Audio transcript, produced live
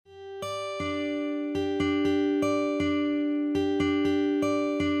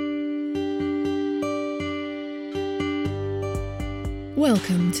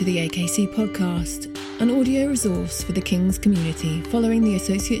Welcome to the AKC podcast, an audio resource for the King's community following the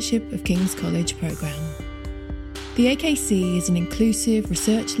Associateship of King's College programme. The AKC is an inclusive,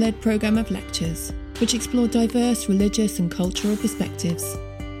 research-led programme of lectures which explore diverse religious and cultural perspectives.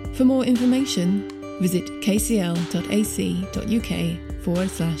 For more information, visit kcl.ac.uk/AKC.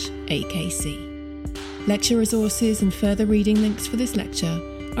 Lecture resources and further reading links for this lecture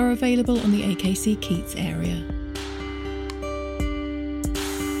are available on the AKC Keats area.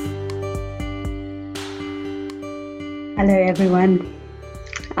 Hello everyone,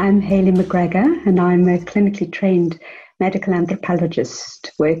 I'm Hayley McGregor and I'm a clinically trained medical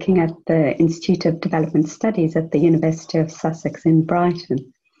anthropologist working at the Institute of Development Studies at the University of Sussex in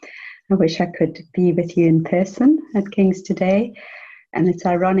Brighton. I wish I could be with you in person at King's today, and it's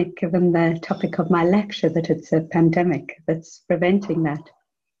ironic given the topic of my lecture that it's a pandemic that's preventing that.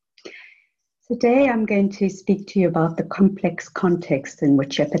 Today I'm going to speak to you about the complex context in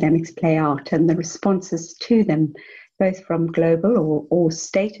which epidemics play out and the responses to them, both from global or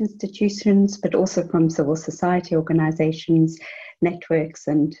state institutions, but also from civil society organizations, networks,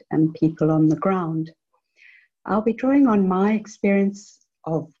 and people on the ground. I'll be drawing on my experience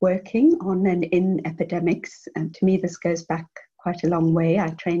of working on and in epidemics, and to me this goes back quite a long way. I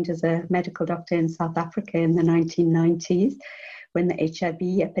trained as a medical doctor in South Africa in the 1990s when the HIV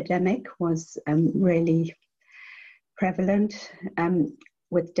epidemic was really prevalent,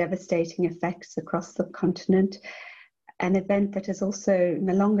 with devastating effects across the continent. An event that has also, in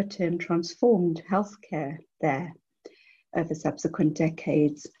the longer term, transformed healthcare there over subsequent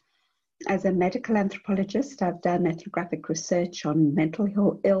decades. As a medical anthropologist, I've done ethnographic research on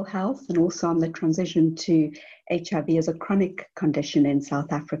mental ill health and also on the transition to HIV as a chronic condition in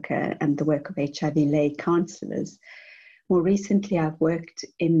South Africa and the work of HIV lay counsellors. More recently, I've worked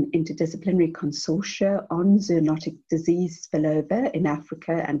in interdisciplinary consortia on zoonotic disease spillover in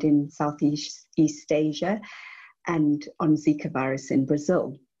Africa and in Southeast Asia, and on Zika virus in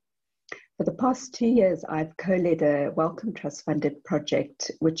Brazil. For the past 2 years, I've co-led a Wellcome Trust-funded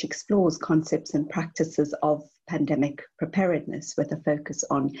project which explores concepts and practices of pandemic preparedness with a focus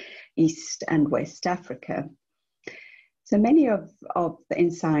on East and West Africa. So many of the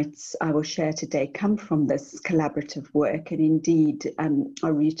insights I will share today come from this collaborative work and indeed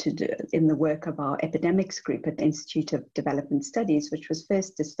are rooted in the work of our epidemics group at the Institute of Development Studies, which was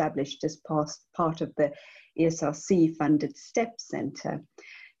first established as part of the ESRC-funded STEP Centre.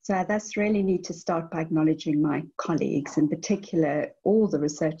 So I thus really need to start by acknowledging my colleagues, in particular all the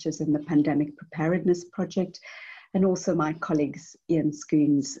researchers in the Pandemic Preparedness Project, and also my colleagues Ian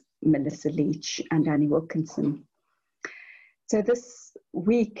Scoons, Melissa Leach and Annie Wilkinson. So this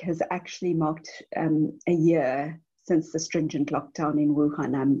week has actually marked a year since the stringent lockdown in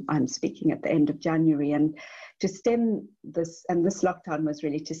Wuhan. I'm speaking at the end of January, and to stem this, and this lockdown was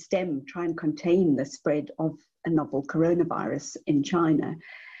really to try and contain the spread of a novel coronavirus in China.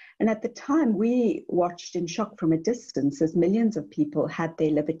 And at the time, we watched in shock from a distance as millions of people had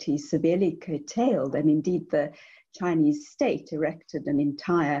their liberties severely curtailed, and indeed the Chinese state erected an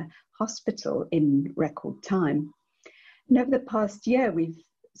entire hospital in record time. And over the past year, we've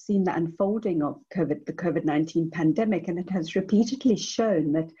seen the unfolding of the COVID-19 pandemic, and it has repeatedly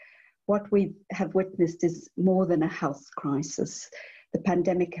shown that what we have witnessed is more than a health crisis. The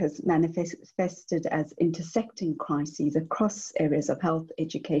pandemic has manifested as intersecting crises across areas of health,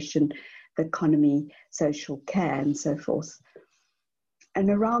 education, the economy, social care, and so forth. And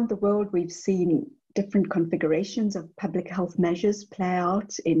around the world, we've seen different configurations of public health measures play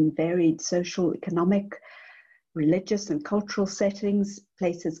out in varied social, economic, religious and cultural settings,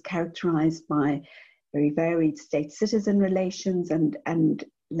 places characterized by very varied state-citizen relations and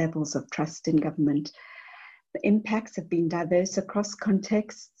levels of trust in government. The impacts have been diverse across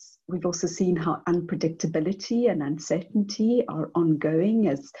contexts. We've also seen how unpredictability and uncertainty are ongoing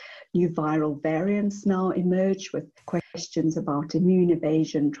as new viral variants now emerge with questions about immune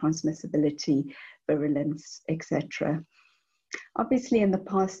evasion, transmissibility, virulence, etc. Obviously, in the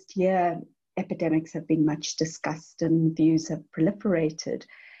past year, epidemics have been much discussed and views have proliferated.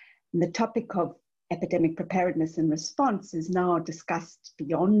 And the topic of epidemic preparedness and response is now discussed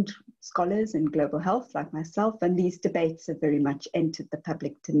beyond scholars in global health like myself, and these debates have very much entered the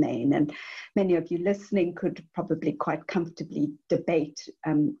public domain. And many of you listening could probably quite comfortably debate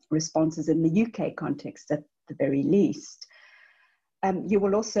responses in the UK context at the very least. You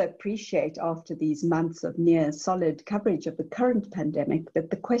will also appreciate after these months of near solid coverage of the current pandemic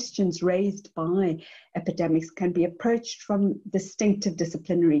that the questions raised by epidemics can be approached from distinctive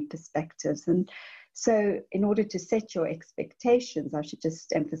disciplinary perspectives. And so in order to set your expectations, I should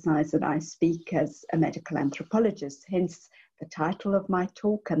just emphasize that I speak as a medical anthropologist, hence the title of my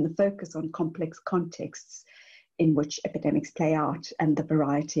talk and the focus on complex contexts in which epidemics play out and the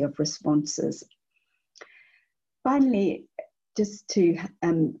variety of responses. Finally, just to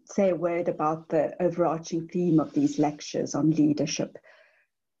say a word about the overarching theme of these lectures on leadership.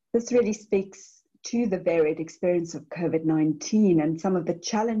 This really speaks to the varied experience of COVID-19 and some of the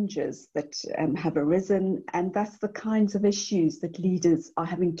challenges that have arisen, and thus the kinds of issues that leaders are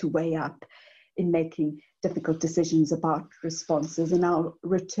having to weigh up in making difficult decisions about responses. And I'll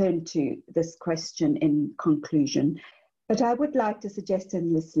return to this question in conclusion. But I would like to suggest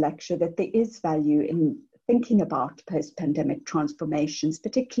in this lecture that there is value in thinking about post-pandemic transformations,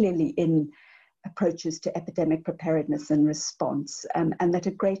 particularly in approaches to epidemic preparedness and response, and that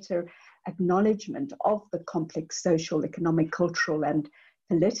a greater acknowledgement of the complex social, economic, cultural, and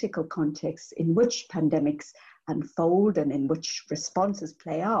political contexts in which pandemics unfold and in which responses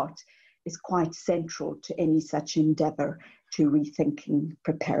play out is quite central to any such endeavour to rethinking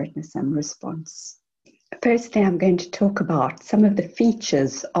preparedness and response. Firstly, I'm going to talk about some of the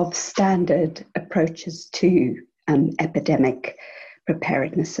features of standard approaches to epidemic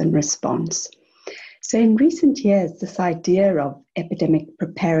preparedness and response. So in recent years, this idea of epidemic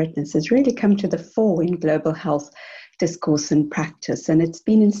preparedness has really come to the fore in global health discourse and practice, and it's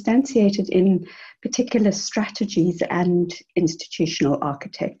been instantiated in particular strategies and institutional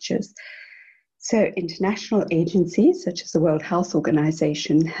architectures. So international agencies such as the World Health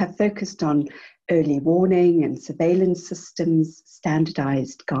Organization have focused on early warning and surveillance systems,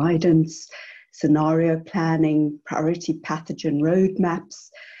 standardized guidance, scenario planning, priority pathogen roadmaps,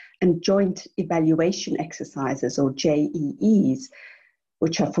 and joint evaluation exercises, or JEEs,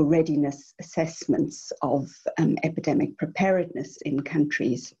 which are for readiness assessments of epidemic preparedness in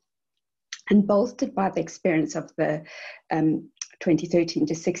countries. And bolstered by the experience of the 2013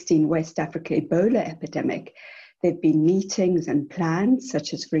 to 16 West Africa Ebola epidemic, there have been meetings and plans,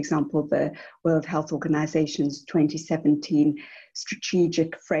 such as, for example, the World Health Organization's 2017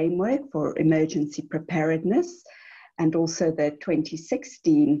 Strategic Framework for Emergency Preparedness, and also the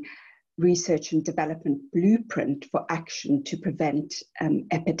 2016 Research and Development Blueprint for Action to Prevent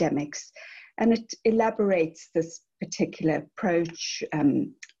Epidemics. And it elaborates this particular approach.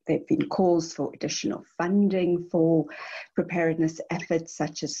 There have been calls for additional funding for preparedness efforts,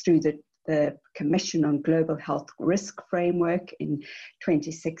 such as through the Commission on Global Health Risk Framework in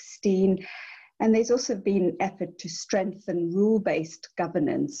 2016. And there's also been effort to strengthen rule-based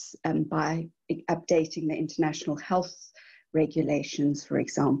governance by updating the international health regulations, for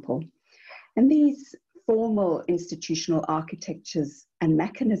example. And these formal institutional architectures and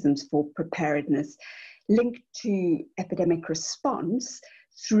mechanisms for preparedness link to epidemic response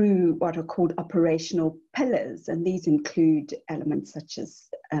through what are called operational pillars. And these include elements such as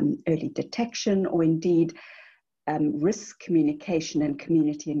early detection, or indeed risk communication and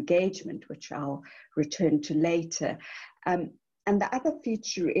community engagement, which I'll return to later. And the other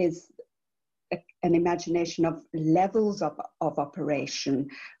feature is an imagination of levels of operation,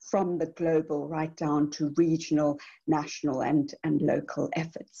 from the global right down to regional, national, and local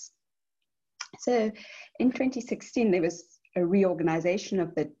efforts. So in 2016, there was a reorganization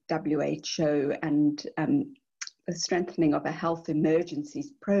of the WHO and the strengthening of a health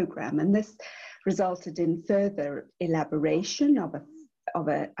emergencies program, and this resulted in further elaboration of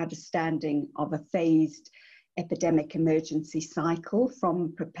an understanding of a phased epidemic emergency cycle,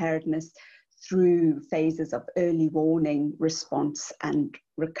 from preparedness through phases of early warning, response, and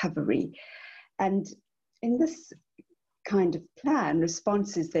recovery. And in this kind of plan,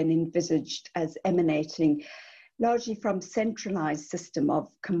 response is then envisaged as emanating largely from centralized system of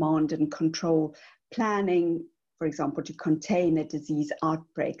command and control planning, for example, to contain a disease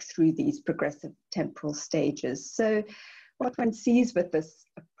outbreak through these progressive temporal stages. So what one sees with this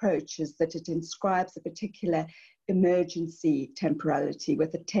approach is that it inscribes a particular emergency temporality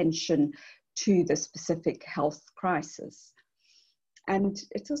with attention to the specific health crisis. And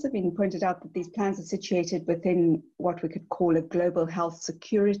it's also been pointed out that these plans are situated within what we could call a global health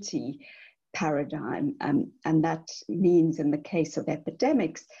security paradigm. And that means, in the case of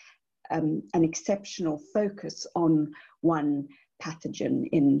epidemics, an exceptional focus on one pathogen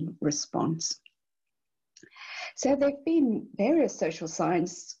in response. So there have been various social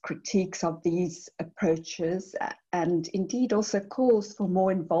science critiques of these approaches, and indeed also calls for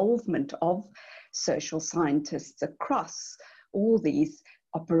more involvement of social scientists across all these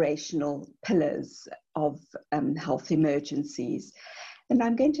operational pillars of health emergencies. And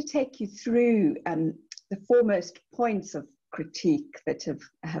I'm going to take you through the foremost points of critique that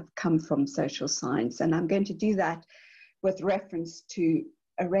have come from social science. And I'm going to do that with reference to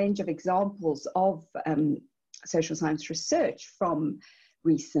a range of examples of social science research from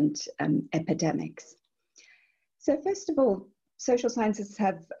recent epidemics. So first of all, social scientists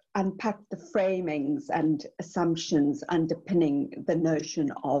have unpacked the framings and assumptions underpinning the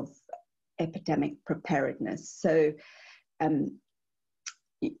notion of epidemic preparedness. So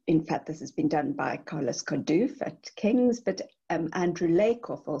in fact, this has been done by Carlos Cardouf at King's, but Andrew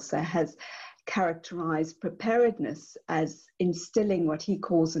Lakoff also has characterized preparedness as instilling what he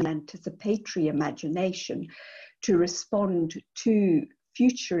calls an anticipatory imagination to respond to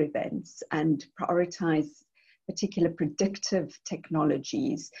future events and prioritize particular predictive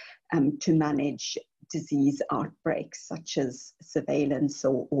technologies to manage disease outbreaks, such as surveillance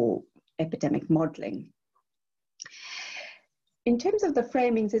or epidemic modeling. In terms of the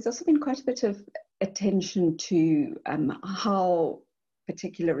framings, there's also been quite a bit of attention to how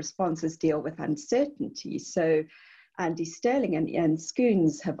particular responses deal with uncertainty. So Andy Sterling and Ian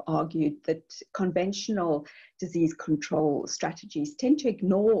Scoones have argued that conventional disease control strategies tend to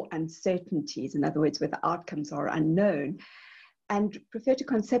ignore uncertainties, in other words, where the outcomes are unknown, and prefer to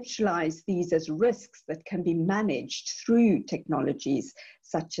conceptualize these as risks that can be managed through technologies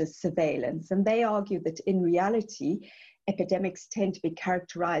such as surveillance. And they argue that in reality, epidemics tend to be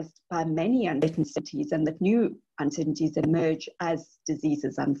characterized by many uncertainties, and that new uncertainties emerge as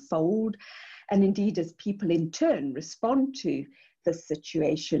diseases unfold, and indeed as people in turn respond to the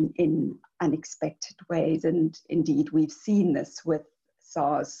situation in unexpected ways. And indeed, we've seen this with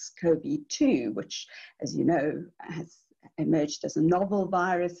SARS-CoV-2, which, as you know, has emerged as a novel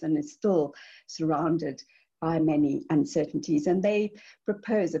virus and is still surrounded by many uncertainties. And they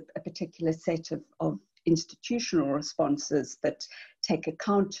propose a particular set of institutional responses that take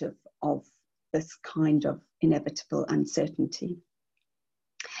account of this kind of inevitable uncertainty.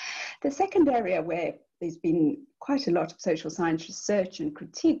 The second area where there's been quite a lot of social science research and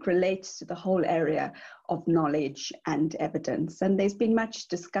critique relates to the whole area of knowledge and evidence. And there's been much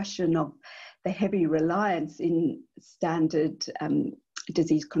discussion of the heavy reliance in standard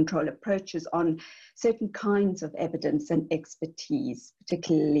disease control approaches on certain kinds of evidence and expertise,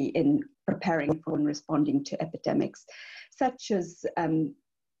 particularly in preparing for and responding to epidemics, such as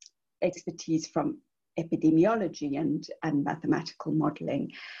expertise from epidemiology and mathematical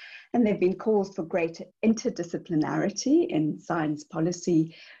modeling. And there have been calls for greater interdisciplinarity in science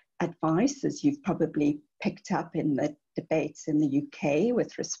policy advice, as you've probably picked up in the debates in the UK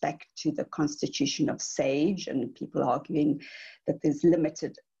with respect to the constitution of SAGE, and people arguing that there's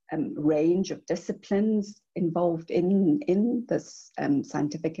limited range of disciplines involved in this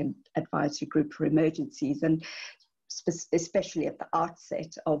scientific and advisory group for emergencies, and especially at the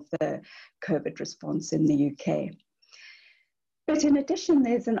outset of the COVID response in the UK. But in addition,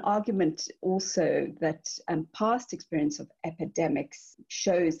 there's an argument also that past experience of epidemics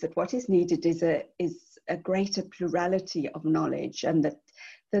shows that what is needed is a greater plurality of knowledge, and that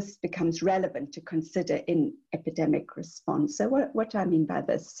this becomes relevant to consider in epidemic response. So what do I mean by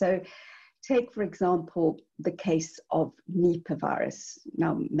this? So take, for example, the case of Nipah virus.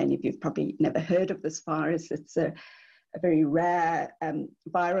 Now, many of you have probably never heard of this virus. It's a very rare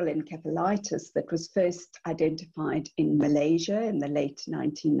viral encephalitis that was first identified in Malaysia in the late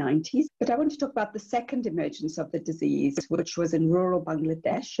 1990s. But I want to talk about the second emergence of the disease, which was in rural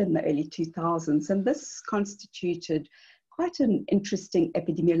Bangladesh in the early 2000s. And this constituted quite an interesting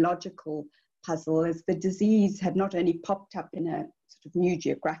epidemiological puzzle, as the disease had not only popped up in a sort of new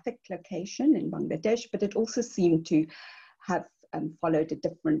geographic location in Bangladesh, but it also seemed to have followed a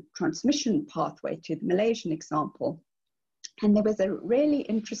different transmission pathway to the Malaysian example. And there was a really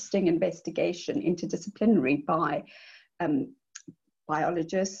interesting investigation, interdisciplinary, by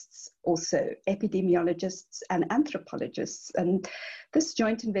biologists, also epidemiologists and anthropologists. And this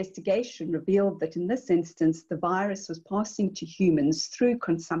joint investigation revealed that in this instance, the virus was passing to humans through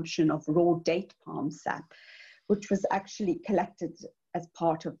consumption of raw date palm sap, which was actually collected as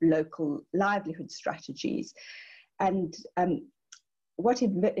part of local livelihood strategies. And what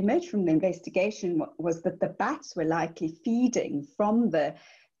emerged from the investigation was that the bats were likely feeding from the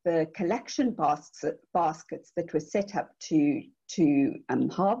collection baskets that were set up to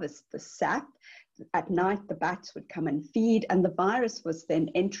harvest the sap. At night, the bats would come and feed, and the virus was then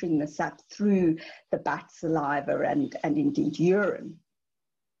entering the sap through the bat saliva and indeed urine.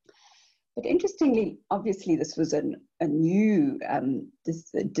 But interestingly, obviously, this was a new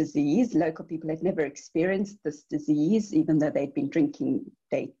disease. Local people had never experienced this disease, even though they'd been drinking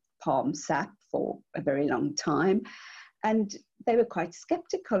date palm sap for a very long time. And they were quite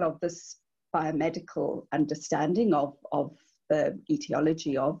skeptical of this biomedical understanding of the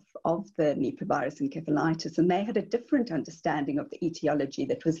etiology of the Nipah virus encephalitis. And they had a different understanding of the etiology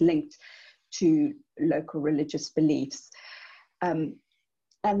that was linked to local religious beliefs. And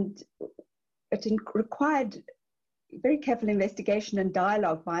it required very careful investigation and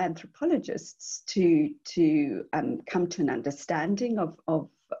dialogue by anthropologists to come to an understanding of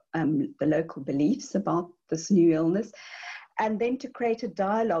the local beliefs about this new illness, and then to create a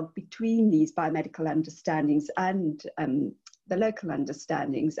dialogue between these biomedical understandings and the local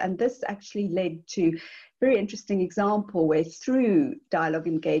understandings. And this actually led to a very interesting example where, through dialogue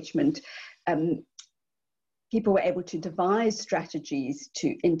engagement, people were able to devise strategies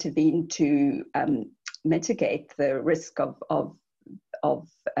to intervene to mitigate the risk of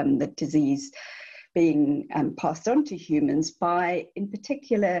the disease being passed on to humans by, in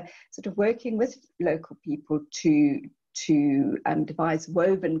particular, sort of working with local people to devise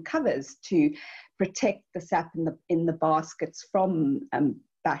woven covers to protect the sap in the baskets from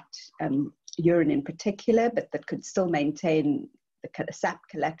bat urine in particular, but that could still maintain the sap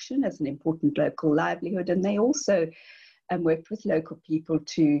collection as an important local livelihood. And they also worked with local people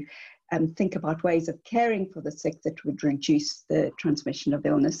to think about ways of caring for the sick that would reduce the transmission of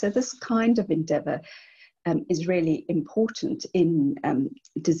illness. So this kind of endeavour is really important in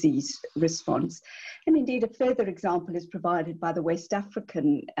disease response. And indeed, a further example is provided by the West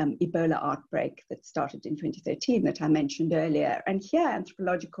African Ebola outbreak that started in 2013 that I mentioned earlier. And here,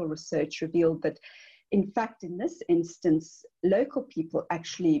 anthropological research revealed that, in fact, in this instance, local people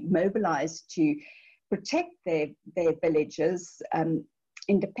actually mobilized to protect their villages,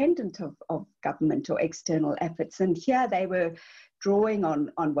 independent of government or external efforts. And here they were drawing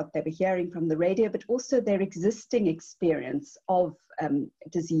on what they were hearing from the radio, but also their existing experience of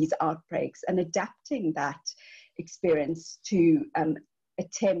disease outbreaks, and adapting that experience to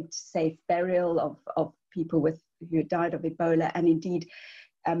attempt safe burial of people who died of Ebola, and indeed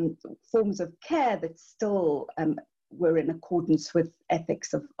forms of care that still were in accordance with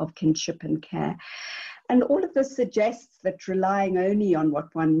ethics of kinship and care. And all of this suggests that relying only on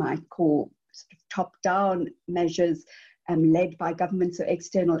what one might call sort of top-down measures led by governments or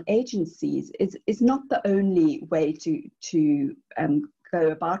external agencies is not the only way to go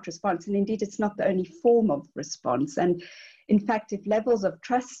about response. And indeed, it's not the only form of response. And in fact, if levels of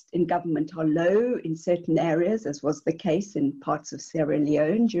trust in government are low in certain areas, as was the case in parts of Sierra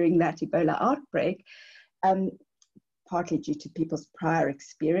Leone during that Ebola outbreak, partly due to people's prior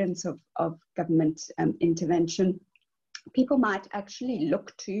experience of government intervention, people might actually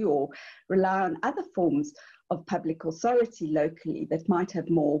look to or rely on other forms of public authority locally that might have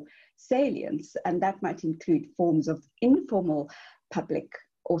more salience, and that might include forms of informal public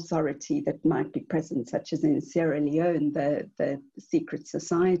authority that might be present, such as in Sierra Leone, the secret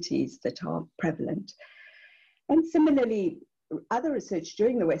societies that are prevalent. And similarly, other research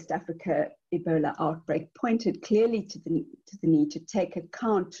during the West Africa Ebola outbreak pointed clearly to the need to take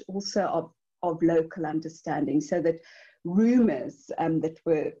account also of local understanding, so that rumours that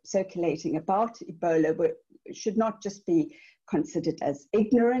were circulating about Ebola should not just be considered as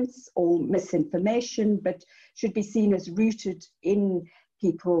ignorance or misinformation, but should be seen as rooted in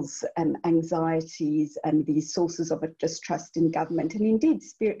people's anxieties and these sources of distrust in government, and indeed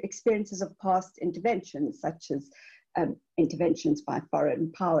experiences of past interventions, such as interventions by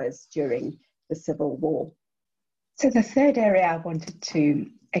foreign powers during the Civil War. So the third area I wanted to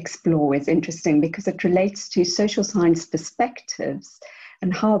explore is interesting because it relates to social science perspectives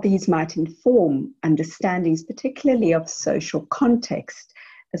and how these might inform understandings, particularly of social context,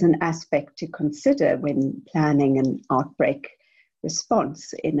 as an aspect to consider when planning an outbreak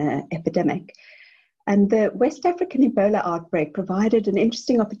response in an epidemic. And the West African Ebola outbreak provided an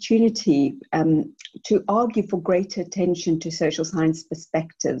interesting opportunity to argue for greater attention to social science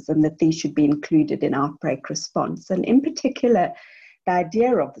perspectives and that these should be included in outbreak response. And in particular, the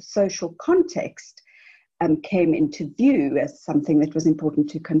idea of the social context came into view as something that was important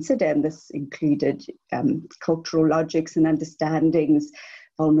to consider. And this included cultural logics and understandings,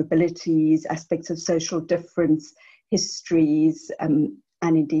 vulnerabilities, aspects of social difference, histories, and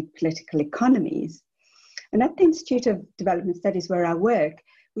indeed political economies. And at the Institute of Development Studies, where I work,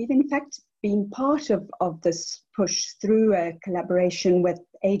 we've in fact been part of this push through a collaboration with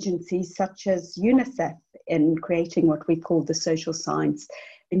agencies such as UNICEF in creating what we call the Social Science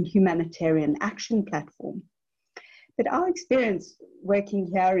and Humanitarian Action Platform. But our experience working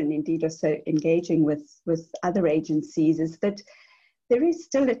here, and indeed also engaging with other agencies, is that there is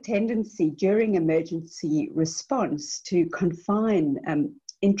still a tendency during emergency response to confine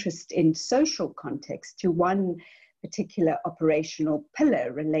interest in social context to one particular operational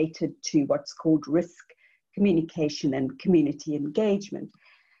pillar related to what's called risk communication and community engagement.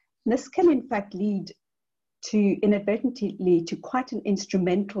 And this can in fact lead inadvertently to quite an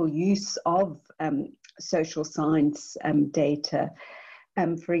instrumental use of social science data.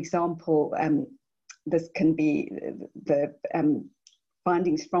 For example, this can be the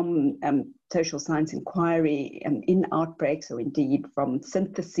findings from social science inquiry in outbreaks, or indeed from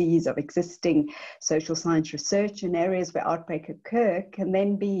syntheses of existing social science research in areas where outbreak occur, can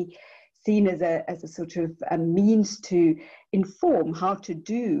then be seen as a sort of a means to inform how to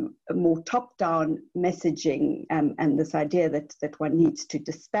do a more top-down messaging, and this idea that one needs to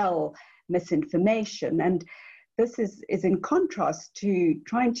dispel misinformation. And this is in contrast to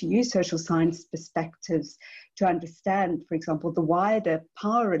trying to use social science perspectives to understand, for example, the wider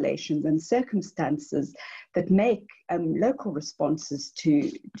power relations and circumstances that make local responses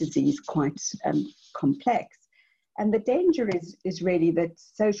to disease quite complex. And the danger is really that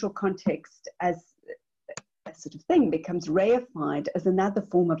social context as a sort of thing becomes reified as another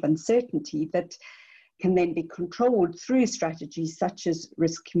form of uncertainty that can then be controlled through strategies such as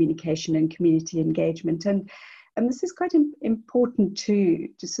risk communication and community engagement. And this is quite important to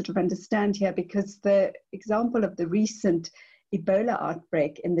sort of understand here, because the example of the recent Ebola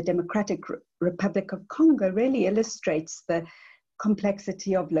outbreak in the Democratic Republic of Congo really illustrates the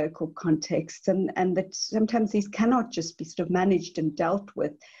complexity of local contexts, and that sometimes these cannot just be sort of managed and dealt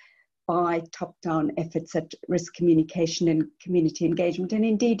with by top-down efforts at risk communication and community engagement. And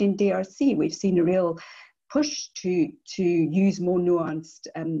indeed in DRC, we've seen a real push to use more nuanced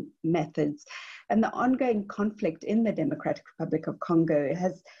methods. And the ongoing conflict in the Democratic Republic of Congo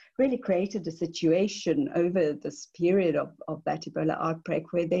has really created a situation over this period of that Ebola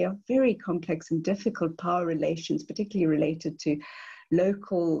outbreak where there are very complex and difficult power relations, particularly related to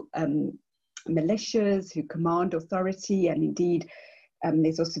local militias who command authority. And indeed,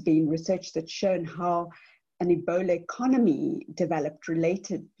 there's also been research that's shown how an Ebola economy developed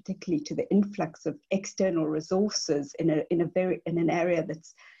related particularly to the influx of external resources in an area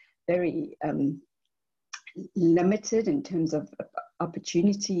that's very limited in terms of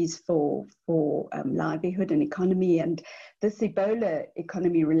opportunities for livelihood and economy. And this Ebola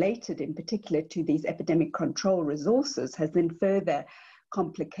economy related in particular to these epidemic control resources has then further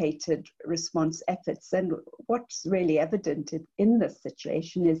complicated response efforts. And what's really evident in this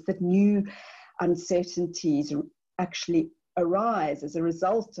situation is that new uncertainties actually arise as a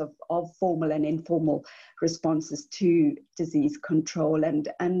result of formal and informal responses to disease control. And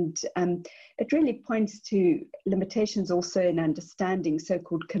it really points to limitations also in understanding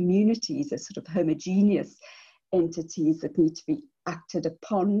so-called communities as sort of homogeneous entities that need to be acted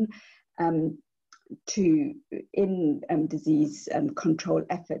upon in disease control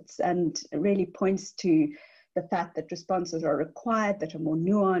efforts, and really points to the fact that responses are required that are more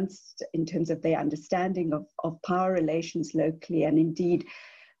nuanced in terms of their understanding of power relations locally, and indeed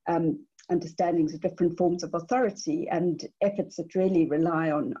understandings of different forms of authority, and efforts that really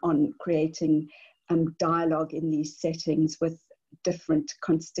rely on creating dialogue in these settings with different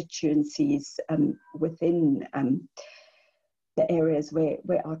constituencies within the areas where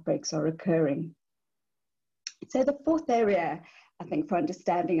outbreaks are occurring. So the fourth area, I think, for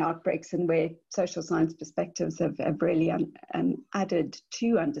understanding outbreaks and where social science perspectives have really added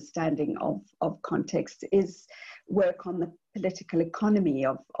to understanding of context is work on the political economy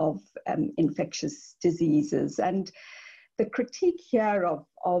of infectious diseases. And the critique here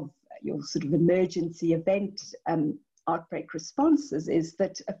of your sort of emergency event outbreak responses is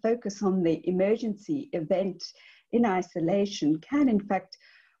that a focus on the emergency event in isolation can in fact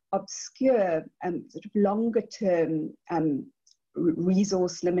obscure sort of longer term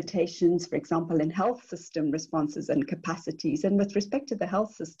resource limitations, for example, in health system responses and capacities. And with respect to the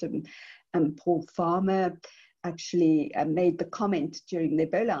health system, Paul Farmer actually made the comment during the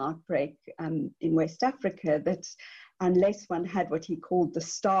Ebola outbreak in West Africa that unless one had what he called the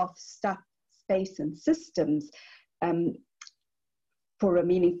staff, space and systems for a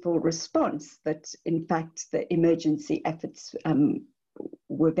meaningful response, that in fact the emergency efforts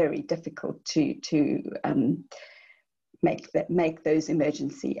were very difficult to make those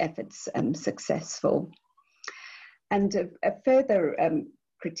emergency efforts successful. And a further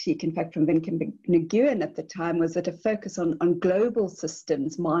critique, in fact, from Wynken Nguyen at the time was that a focus on global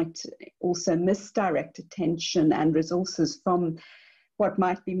systems might also misdirect attention and resources from what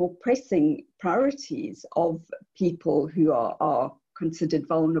might be more pressing priorities of people who are considered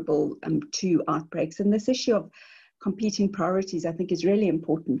vulnerable to outbreaks. And this issue of competing priorities, I think, is really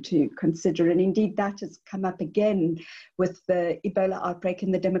important to consider. And indeed, that has come up again with the Ebola outbreak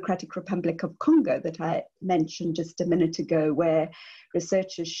in the Democratic Republic of Congo that I mentioned just a minute ago, where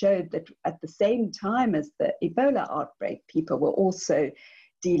researchers showed that at the same time as the Ebola outbreak, people were also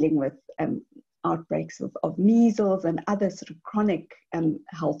dealing with outbreaks of measles and other sort of chronic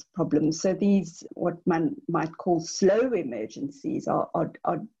health problems. So these, what one might call slow emergencies, are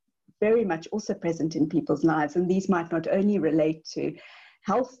very much also present in people's lives. And these might not only relate to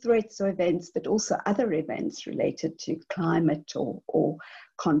health threats or events, but also other events related to climate or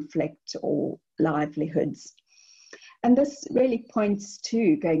conflict or livelihoods. And this really points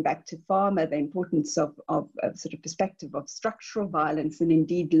to, going back to Farmer, the importance of sort of perspective of structural violence and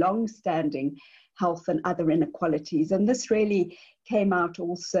indeed long-standing health and other inequalities. And this really came out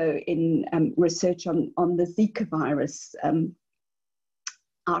also in research on the Zika virus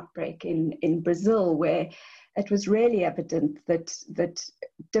outbreak in Brazil, where it was really evident that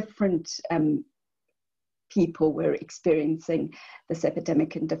different people were experiencing this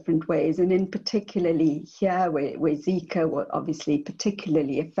epidemic in different ways. And in particularly here, where Zika obviously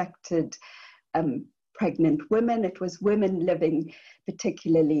particularly affected pregnant women, it was women living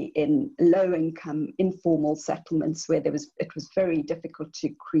particularly in low-income informal settlements where it was very difficult to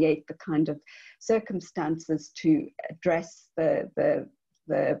create the kind of circumstances to address the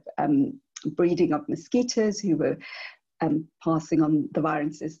breeding of mosquitoes who were passing on the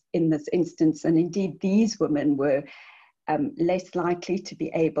viruses in this instance. And indeed, these women were less likely to be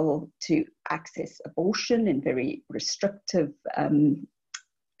able to access abortion in very restrictive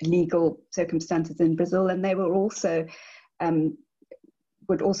legal circumstances in Brazil. And they were also,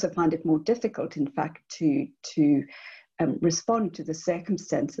 would also find it more difficult, in fact, to respond to the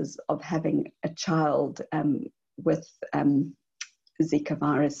circumstances of having a child with Zika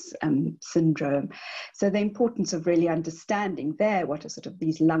virus syndrome. So the importance of really understanding there what are sort of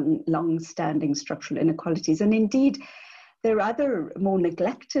these long-standing structural inequalities. And indeed, there are other more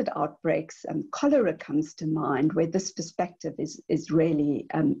neglected outbreaks. Cholera comes to mind, where this perspective is really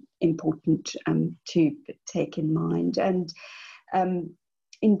important to take in mind. And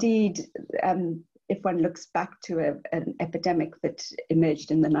indeed, if one looks back to an epidemic that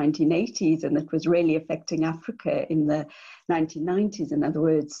emerged in the 1980s and that was really affecting Africa in the 1990s, in other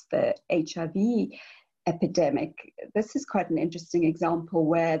words, the HIV epidemic, this is quite an interesting example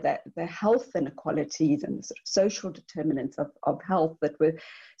where the health inequalities and the sort of social determinants of health that were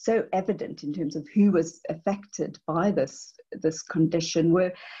so evident in terms of who was affected by this condition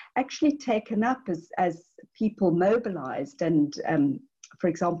were actually taken up as people mobilized. And for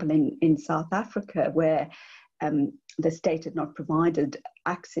example, in South Africa, where the state had not provided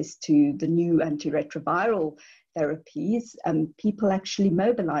access to the new antiretroviral therapies, people actually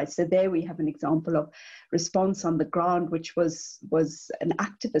mobilized. So there we have an example of response on the ground, which was an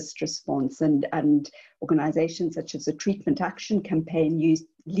activist response, and organizations such as the Treatment Action Campaign used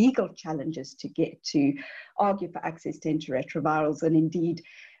legal challenges to argue for access to antiretrovirals. And indeed,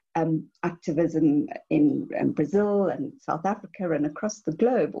 activism in Brazil and South Africa and across the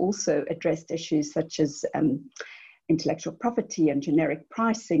globe also addressed issues such as intellectual property and generic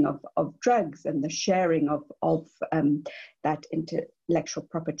pricing of drugs and the sharing of that intellectual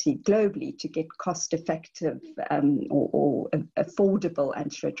property globally to get cost-effective or affordable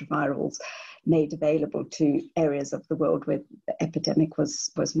antiretrovirals made available to areas of the world where the epidemic was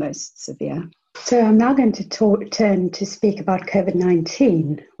most severe. So I'm now going to turn to speak about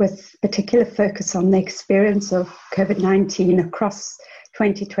COVID-19 with particular focus on the experience of COVID-19 across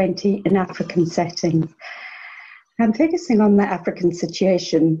 2020 in African settings. I'm focusing on the African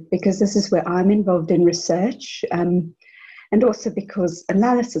situation because this is where I'm involved in research, and also because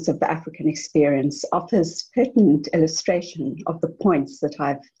analysis of the African experience offers pertinent illustration of the points that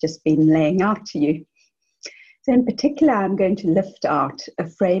I've just been laying out to you. So in particular, I'm going to lift out a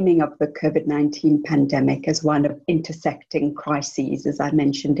framing of the COVID-19 pandemic as one of intersecting crises, as I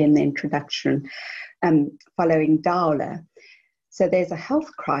mentioned in the introduction, following Dowler. So there's a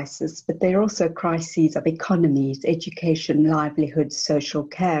health crisis, but there are also crises of economies, education, livelihoods, social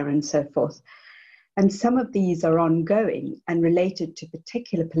care, and so forth. And some of these are ongoing and related to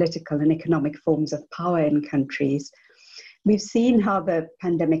particular political and economic forms of power in countries. We've seen how the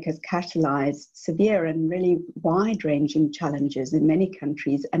pandemic has catalyzed severe and really wide-ranging challenges in many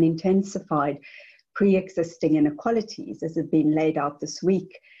countries and intensified pre-existing inequalities, as have been laid out this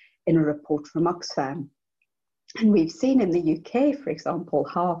week in a report from Oxfam. And we've seen in the UK, for example,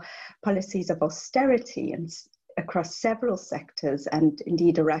 how policies of austerity and across several sectors and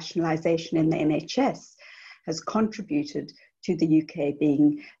indeed a rationalisation in the NHS has contributed to the UK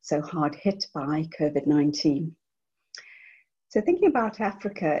being so hard hit by COVID-19. So thinking about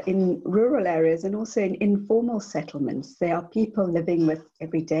Africa in rural areas and also in informal settlements, there are people living with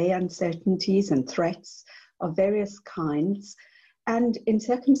everyday uncertainties and threats of various kinds, and in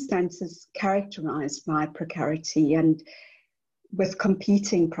circumstances characterized by precarity. And with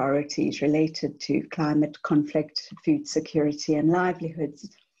competing priorities related to climate, conflict, food security, and livelihoods.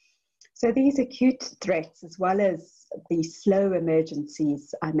 So these acute threats, as well as the slow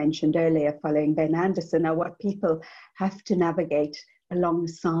emergencies I mentioned earlier following Ben Anderson, are what people have to navigate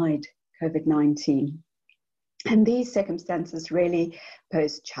alongside COVID-19. And these circumstances really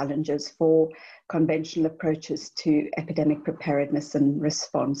pose challenges for conventional approaches to epidemic preparedness and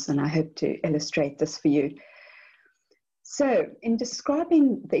response, and I hope to illustrate this for you. So, in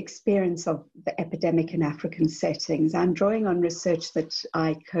describing the experience of the epidemic in African settings, I'm drawing on research that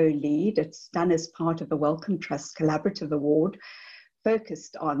I co-lead. It's done as part of the Wellcome Trust Collaborative Award,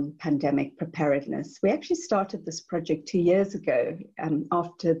 focused on pandemic preparedness. We actually started this project 2 years ago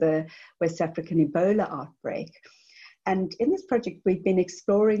after the West African Ebola outbreak. And in this project, we've been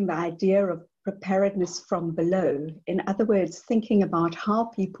exploring the idea of preparedness from below. In other words, thinking about how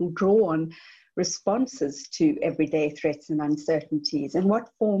people draw on responses to everyday threats and uncertainties, and what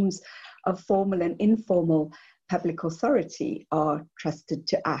forms of formal and informal public authority are trusted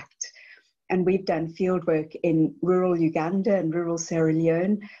to act. And we've done fieldwork in rural Uganda and rural Sierra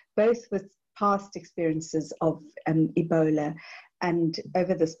Leone, both with past experiences of Ebola. And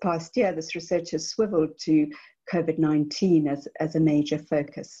over this past year, this research has swiveled to COVID-19 as a major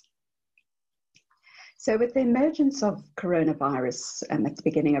focus. So with the emergence of coronavirus at the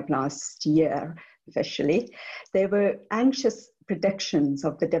beginning of last year, officially, there were anxious predictions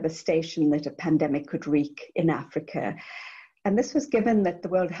of the devastation that a pandemic could wreak in Africa. And this was given that the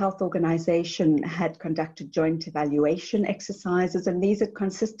World Health Organization had conducted joint evaluation exercises, and these had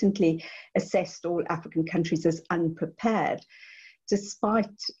consistently assessed all African countries as unprepared, despite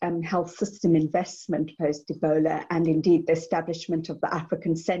health system investment post-Ebola and indeed the establishment of the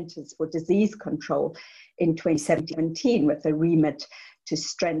African Centers for Disease Control in 2017 with a remit to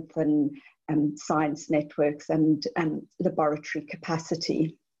strengthen science networks and laboratory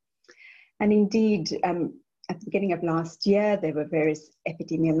capacity. And indeed, at the beginning of last year, there were various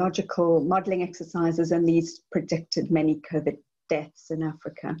epidemiological modeling exercises, and these predicted many COVID deaths in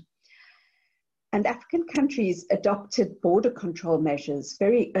Africa. And African countries adopted border control measures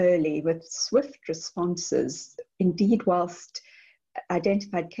very early with swift responses. Indeed, whilst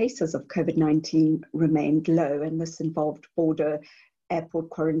identified cases of COVID-19 remained low, and this involved airport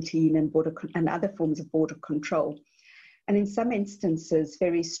quarantine and other forms of border control. And in some instances,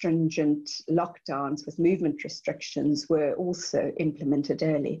 very stringent lockdowns with movement restrictions were also implemented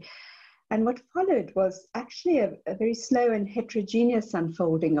early. And what followed was actually a very slow and heterogeneous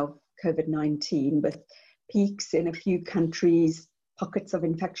unfolding of COVID-19, with peaks in a few countries, pockets of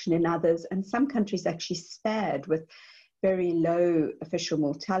infection in others, and some countries actually spared with very low official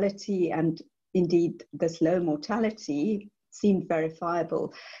mortality. And indeed, this low mortality seemed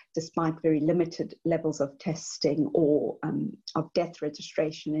verifiable despite very limited levels of testing or of death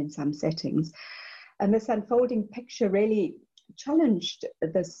registration in some settings. And this unfolding picture really challenged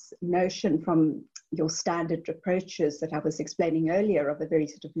this notion from your standard approaches that I was explaining earlier of a very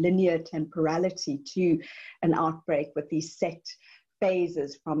sort of linear temporality to an outbreak with these set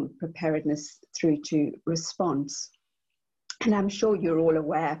phases from preparedness through to response. And I'm sure you're all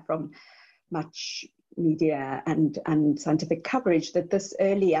aware from much media and scientific coverage that this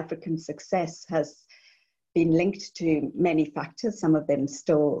early African success has been linked to many factors, some of them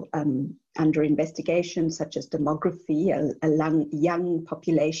still under investigation, such as demography, a young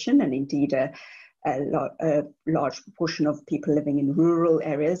population, and indeed a large proportion of people living in rural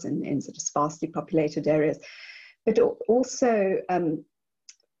areas and in sort of sparsely populated areas, but also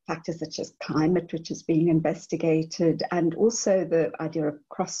factors such as climate, which is being investigated, and also the idea of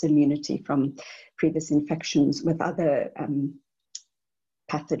cross-immunity from previous infections with other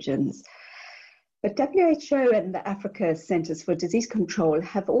pathogens. But WHO and the Africa Centers for Disease Control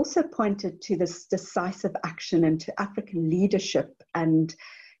have also pointed to this decisive action and to African leadership and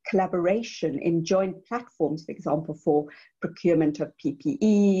collaboration in joint platforms, for example, for procurement of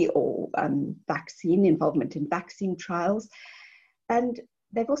PPE or vaccine involvement in vaccine trials. And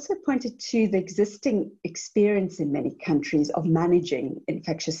they've also pointed to the existing experience in many countries of managing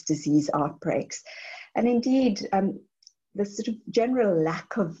infectious disease outbreaks. And indeed, the sort of general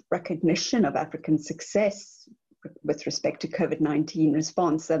lack of recognition of African success with respect to COVID-19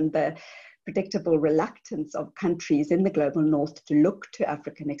 response and the predictable reluctance of countries in the global north to look to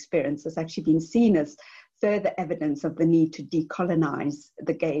African experience has actually been seen as further evidence of the need to decolonize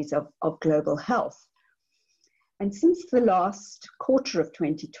the gaze of global health. And since the last quarter of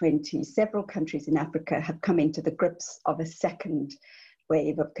 2020, several countries in Africa have come into the grips of a second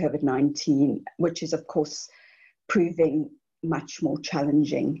wave of COVID-19, which is, of course, proving much more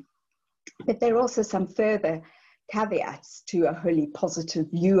challenging. But there are also some further caveats to a wholly positive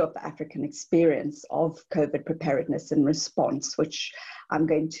view of the African experience of COVID preparedness and response, which I'm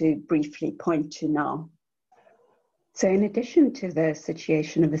going to briefly point to now. So in addition to the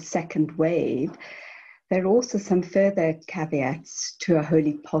situation of a second wave, there are also some further caveats to a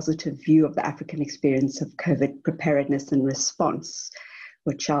wholly positive view of the African experience of COVID preparedness and response,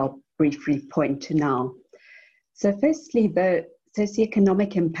 which I'll briefly point to now. So firstly, the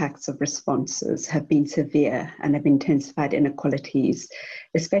socioeconomic impacts of responses have been severe and have intensified inequalities,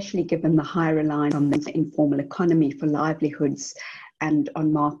 especially given the high reliance on the informal economy for livelihoods and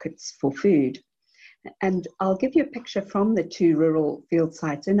on markets for food. And I'll give you a picture from the 2 rural field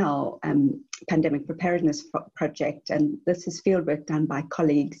sites in our pandemic preparedness project. And this is fieldwork done by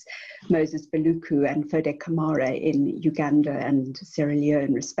colleagues Moses Beluku and Fode Kamara in Uganda and Sierra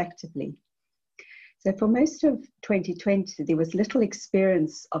Leone, respectively. So for most of 2020, there was little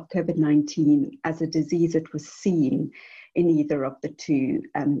experience of COVID-19 as a disease that was seen in either of the 2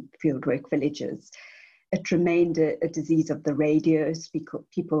 fieldwork villages. It remained a disease of the radio.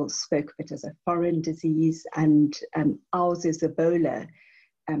 People spoke of it as a foreign disease, and ours is Ebola,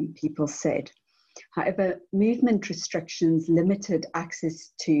 people said. However, movement restrictions limited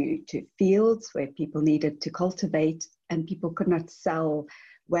access to fields where people needed to cultivate, and people could not sell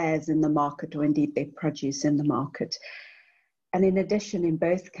wares in the market or indeed their produce in the market. And in addition, in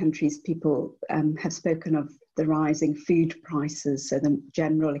both countries, people have spoken of the rising food prices, so the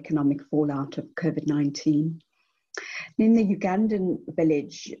general economic fallout of COVID-19. In the Ugandan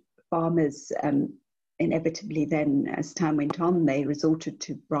village, farmers inevitably then, as time went on, they resorted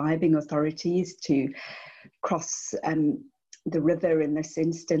to bribing authorities to cross the river, in this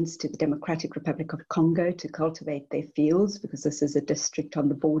instance, to the Democratic Republic of Congo to cultivate their fields, because this is a district on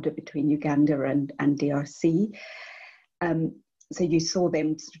the border between Uganda and DRC. So you saw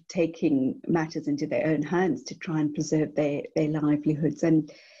them sort of taking matters into their own hands to try and preserve their livelihoods. And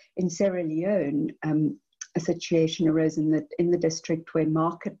in Sierra Leone, a situation arose in the district where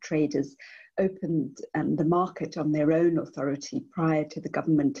market traders opened the market on their own authority prior to the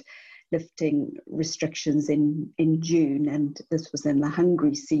government lifting restrictions in June. And this was in the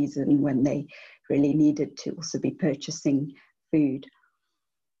hungry season when they really needed to also be purchasing food.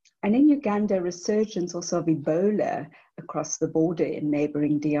 And in Uganda, a resurgence also of Ebola across the border in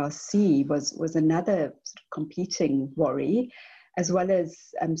neighboring DRC was another sort of competing worry, as well as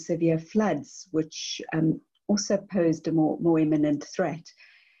severe floods, which also posed a more imminent threat.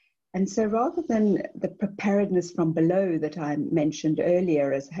 And so rather than the preparedness from below that I mentioned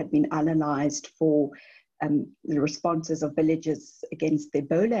earlier, as had been analysed for the responses of villages against the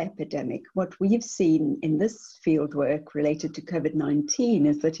Ebola epidemic, what we've seen in this field work related to COVID-19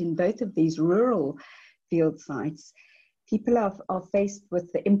 is that in both of these rural field sites, people are faced with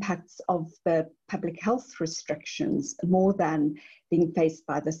the impacts of the public health restrictions more than being faced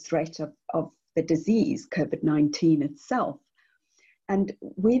by the threat of the disease, COVID-19 itself. And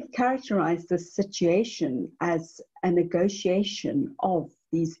we've characterized this situation as a negotiation of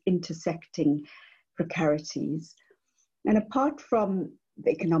these intersecting precarities. And apart from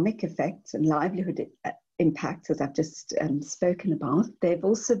the economic effects and livelihood impacts, as I've just spoken about, there have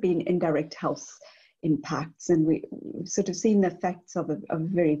also been indirect health impacts. And we've sort of seen the effects of a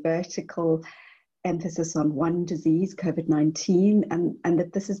very vertical emphasis on one disease, COVID-19, and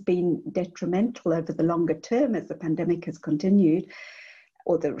that this has been detrimental over the longer term as the pandemic has continued,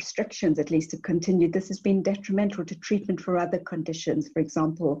 or the restrictions at least have continued. This has been detrimental to treatment for other conditions, for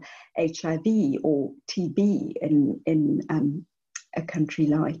example, HIV or TB in a country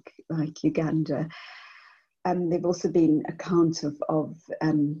like Uganda. There have also been accounts of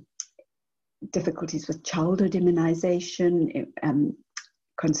difficulties with childhood immunization,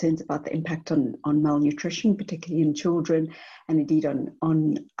 concerns about the impact on malnutrition, particularly in children, and indeed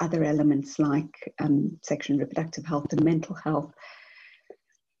on other elements like sexual and reproductive health and mental health.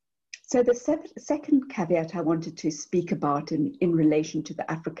 So the second caveat I wanted to speak about in relation to the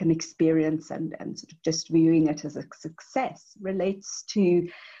African experience and sort of just viewing it as a success relates to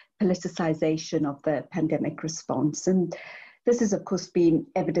politicization of the pandemic response. And this has, of course, been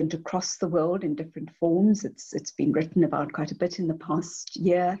evident across the world in different forms. It's been written about quite a bit in the past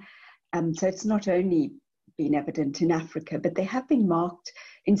year. So it's not only been evident in Africa, but there have been marked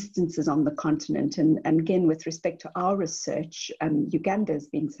instances on the continent. And again, with respect to our research, Uganda has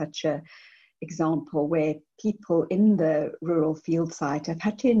been such an example where people in the rural field site have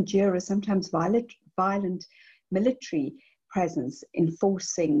had to endure a sometimes violent military presence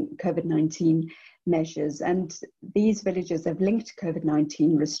enforcing COVID-19 measures. And these villages have linked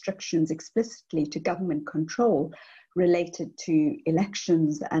COVID-19 restrictions explicitly to government control related to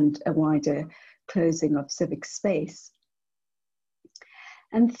elections and a wider closing of civic space.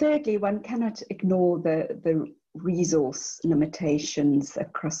 And thirdly, one cannot ignore the resource limitations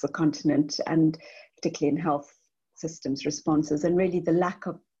across the continent, and particularly in health systems responses, and really the lack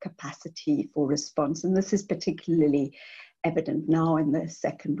of capacity for response. And this is particularly evident now in the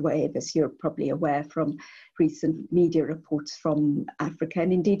second wave, as you're probably aware from recent media reports from Africa,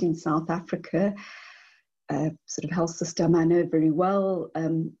 and indeed in South Africa, sort of health system I know very well.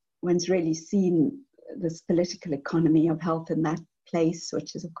 One's really seen this political economy of health in that place,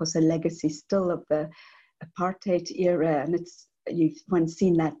 which is of course a legacy still of the apartheid era, and one's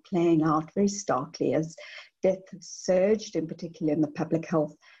seen that playing out very starkly as death surged, in particular in the public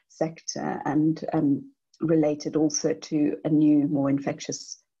health sector, and related also to a new, more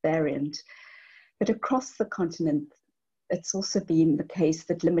infectious variant. But across the continent, it's also been the case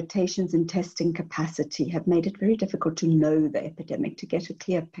that limitations in testing capacity have made it very difficult to know the epidemic, to get a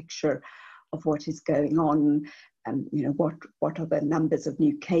clear picture of what is going on. What are the numbers of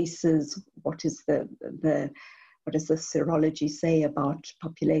new cases? What is what does the serology say about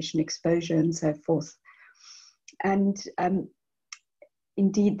population exposure and so forth? And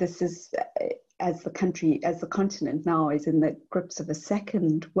indeed, this is as the continent now is in the grips of a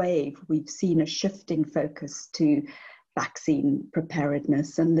second wave, we've seen a shift in focus to vaccine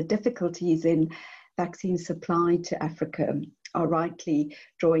preparedness, and the difficulties in vaccine supply to Africa are rightly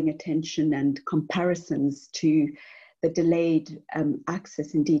drawing attention and comparisons to the delayed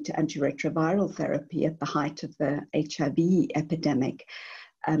access indeed to antiretroviral therapy at the height of the HIV epidemic.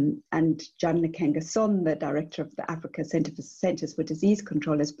 And John Nkengasong, the director of the Africa Centers for Disease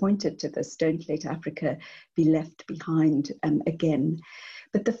Control, has pointed to this: don't let Africa be left behind again.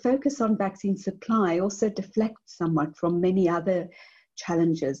 But the focus on vaccine supply also deflects somewhat from many other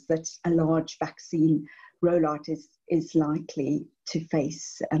challenges that a large vaccine rollout is likely to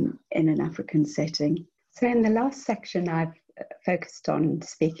face in an African setting. So in the last section, I've focused on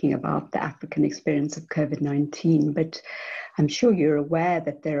speaking about the African experience of COVID-19, but I'm sure you're aware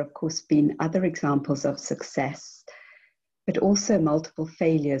that there have, of course, been other examples of success, but also multiple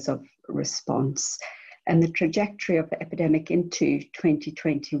failures of response. And the trajectory of the epidemic into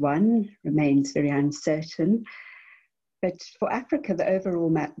 2021 remains very uncertain. But for Africa, the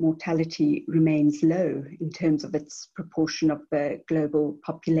overall mortality remains low in terms of its proportion of the global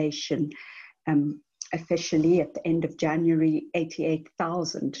population. Officially, at the end of January,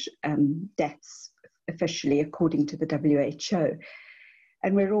 88,000 deaths officially, according to the WHO.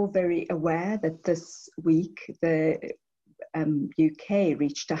 And we're all very aware that this week the UK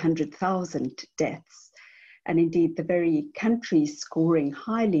reached 100,000 deaths. And indeed, the very countries scoring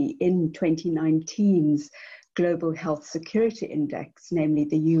highly in 2019's Global Health Security Index, namely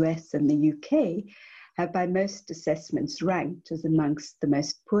the US and the UK, have by most assessments ranked as amongst the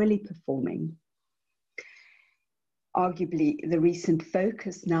most poorly performing. Arguably, the recent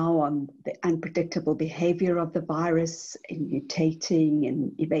focus now on the unpredictable behavior of the virus in mutating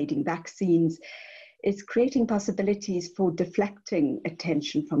and evading vaccines is creating possibilities for deflecting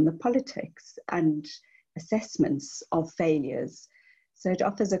attention from the politics and assessments of failures. So it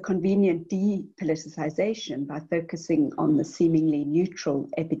offers a convenient depoliticization by focusing on the seemingly neutral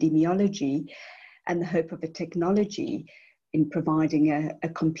epidemiology and the hope of a technology in providing a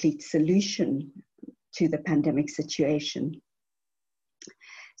complete solution to the pandemic situation.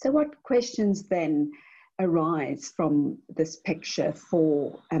 So what questions then arise from this picture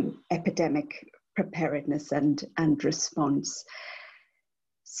for epidemic preparedness and response?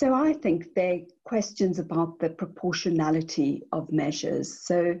 So I think there are questions about the proportionality of measures.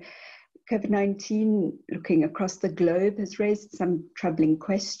 So COVID-19, looking across the globe, has raised some troubling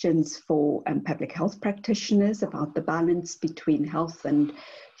questions for public health practitioners about the balance between health and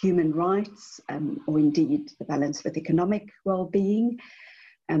human rights, or indeed the balance with economic well-being,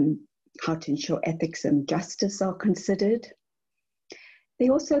 how to ensure ethics and justice are considered. There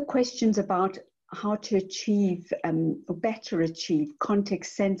are also questions about how to achieve or better achieve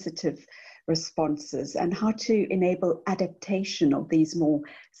context-sensitive responses and how to enable adaptation of these more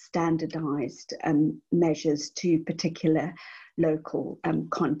standardized measures to particular local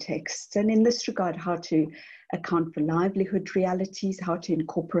contexts. And in this regard, how to account for livelihood realities, how to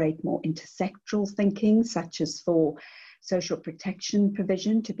incorporate more intersectoral thinking, such as for social protection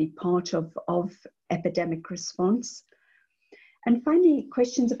provision to be part of epidemic response. And finally,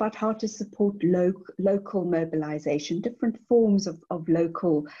 questions about how to support local mobilization, different forms of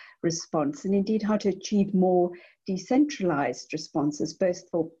local response, and indeed how to achieve more decentralized responses, both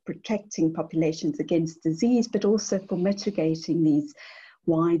for protecting populations against disease, but also for mitigating these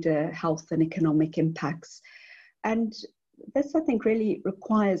wider health and economic impacts. And this, I think, really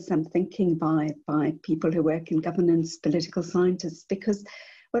requires some thinking by people who work in governance, political scientists, because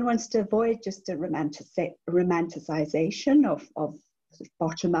one wants to avoid just a romanticization of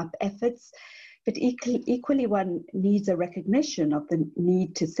bottom-up efforts, but equally one needs a recognition of the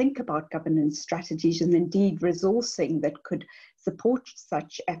need to think about governance strategies and indeed resourcing that could support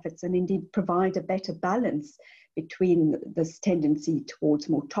such efforts and indeed provide a better balance between this tendency towards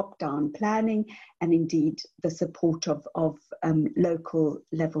more top-down planning and indeed the support of local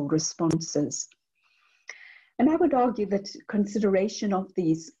level responses. And I would argue that consideration of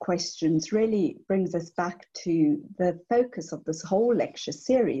these questions really brings us back to the focus of this whole lecture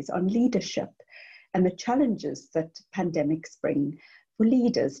series on leadership and the challenges that pandemics bring for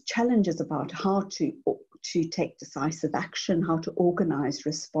leaders, challenges about how to take decisive action, how to organize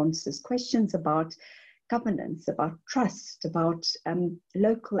responses, questions about governance, about trust, about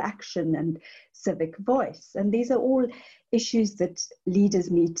local action and civic voice. And these are all issues that leaders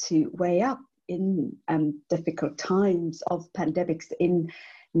need to weigh up in difficult times of pandemics in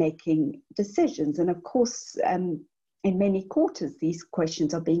making decisions. And of course, in many quarters, these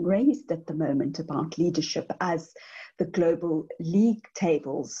questions are being raised at the moment about leadership as the global league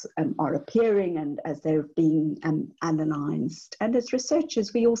tables are appearing and as they're being analysed. And as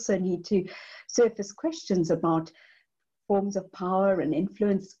researchers, we also need to surface questions about forms of power and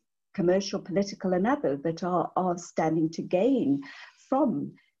influence, commercial, political and other, that are standing to gain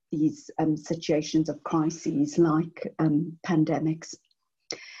from these situations of crises like pandemics.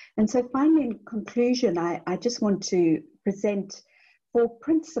 And so finally, in conclusion, I just want to present 4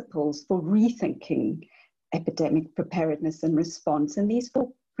 principles for rethinking epidemic preparedness and response. And these 4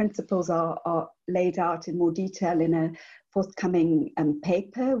 principles are laid out in more detail in a forthcoming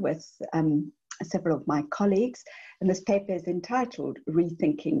paper with several of my colleagues. And this paper is entitled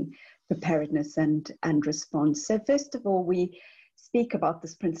Rethinking Preparedness and Response. So first of all, we speak about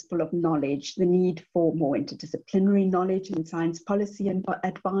this principle of knowledge, the need for more interdisciplinary knowledge in science policy and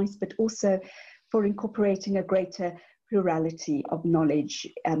advice, but also for incorporating a greater plurality of knowledge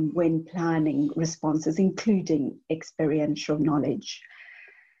when planning responses, including experiential knowledge.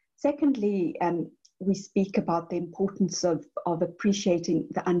 Secondly, we speak about the importance of appreciating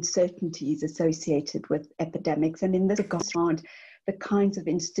the uncertainties associated with epidemics, and in this regard, the kinds of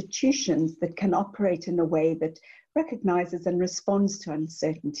institutions that can operate in a way that recognizes and responds to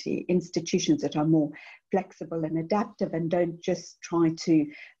uncertainty, institutions that are more flexible and adaptive and don't just try to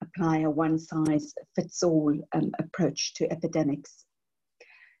apply a one-size-fits-all approach to epidemics.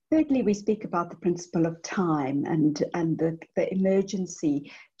 Thirdly, we speak about the principle of time and the emergency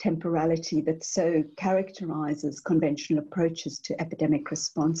temporality that so characterizes conventional approaches to epidemic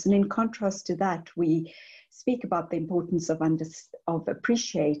response. And in contrast to that, we speak about the importance of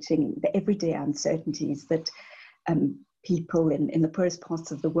appreciating the everyday uncertainties that people in the poorest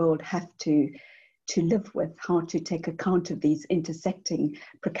parts of the world have to live with, how to take account of these intersecting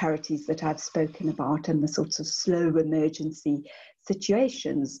precarities that I've spoken about and the sorts of slow emergency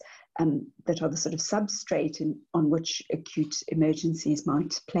situations that are the sort of substrate on which acute emergencies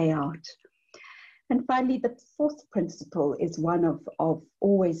might play out. And finally, the 4th principle is one of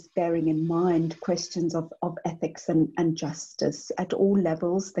always bearing in mind questions of ethics and justice at all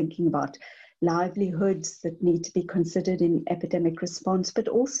levels, thinking about livelihoods that need to be considered in epidemic response, but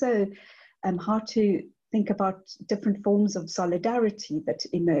also how to think about different forms of solidarity that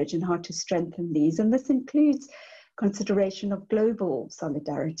emerge and how to strengthen these. And this includes consideration of global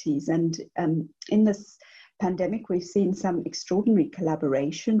solidarities. And in this pandemic, we've seen some extraordinary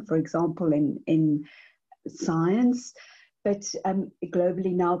collaboration, for example, in science. But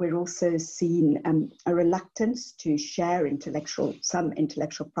globally now, we're also seeing a reluctance to share some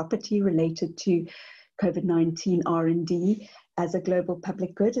intellectual property related to COVID-19 R&D as a global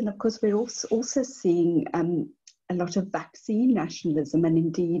public good. And of course, we're also seeing a lot of vaccine nationalism. And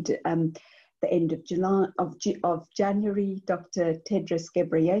indeed, the end of January, Dr. Tedros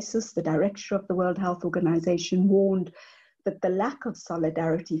Ghebreyesus, the director of the World Health Organization, warned that the lack of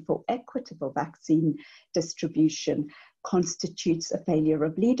solidarity for equitable vaccine distribution constitutes a failure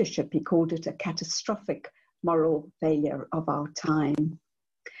of leadership. He called it a catastrophic moral failure of our time.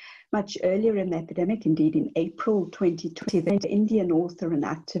 Much earlier in the epidemic, indeed in April 2020, the Indian author and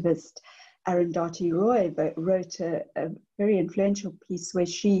activist Arundhati Roy wrote a very influential piece where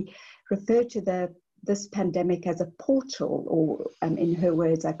she referred to this pandemic as a portal, or in her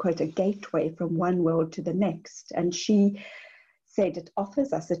words, I quote, a gateway from one world to the next. And she said it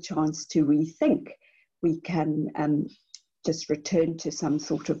offers us a chance to rethink. We can just return to some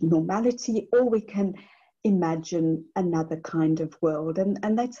sort of normality, or we can imagine another kind of world.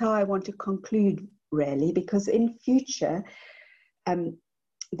 And that's how I want to conclude really, because in future,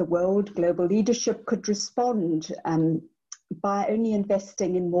 the world, global leadership could respond by only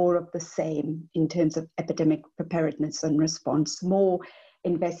investing in more of the same in terms of epidemic preparedness and response, more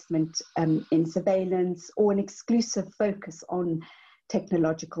investment in surveillance, or an exclusive focus on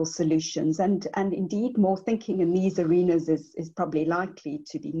technological solutions. And indeed, more thinking in these arenas is probably likely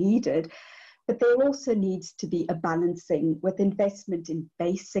to be needed. But there also needs to be a balancing with investment in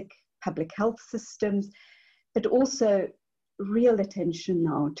basic public health systems, but also real attention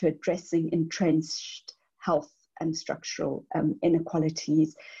now to addressing entrenched health and structural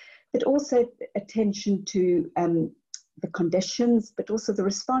inequalities, but also attention to the conditions, but also the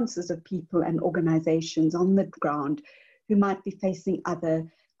responses of people and organizations on the ground who might be facing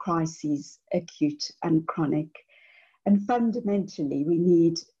other crises, acute and chronic. And fundamentally, we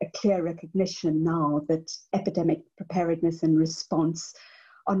need a clear recognition now that epidemic preparedness and response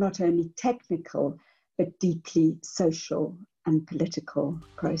are not only technical, but deeply social and political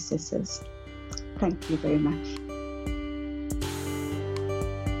processes. Thank you very much.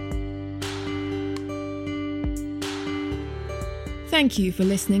 Thank you for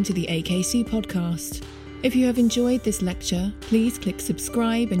listening to the AKC podcast. If you have enjoyed this lecture, please click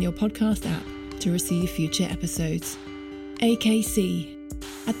subscribe in your podcast app to receive future episodes. AKC,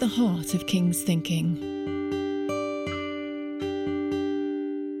 at the heart of King's thinking.